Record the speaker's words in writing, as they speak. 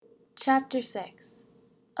Chapter 6.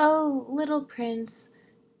 Oh, little prince,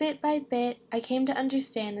 bit by bit I came to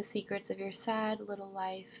understand the secrets of your sad little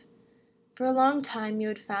life. For a long time you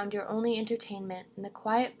had found your only entertainment in the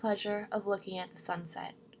quiet pleasure of looking at the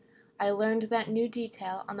sunset. I learned that new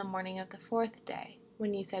detail on the morning of the fourth day,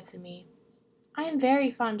 when you said to me, "I am very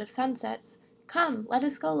fond of sunsets. Come, let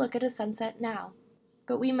us go look at a sunset now."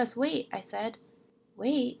 "But we must wait," I said.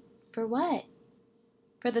 "Wait? For what?"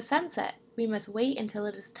 "For the sunset. We must wait until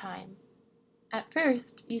it is time." At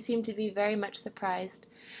first you seemed to be very much surprised,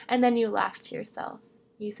 and then you laughed to yourself.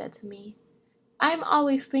 You said to me, "I am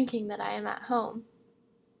always thinking that I am at home."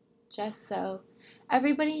 Just so.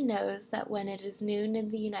 Everybody knows that when it is noon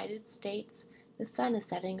in the United States, the sun is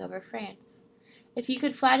setting over France. If you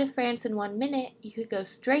could fly to France in 1 minute, you could go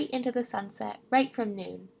straight into the sunset right from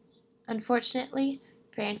noon. Unfortunately,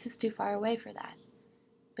 France is too far away for that.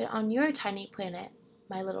 But on your tiny planet,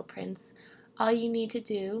 my little prince, all you need to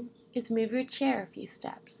do is move your chair a few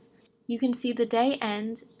steps. You can see the day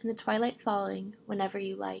end and the twilight falling whenever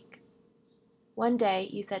you like. One day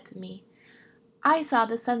you said to me, "I saw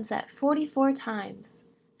the sunset 44 times."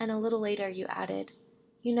 And a little later you added,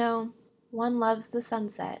 "You know, one loves the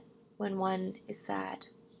sunset when one is sad."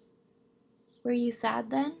 "Were you sad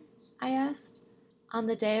then?" I asked, "on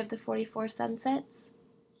the day of the 44 sunsets?"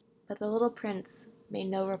 But the little prince made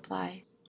no reply.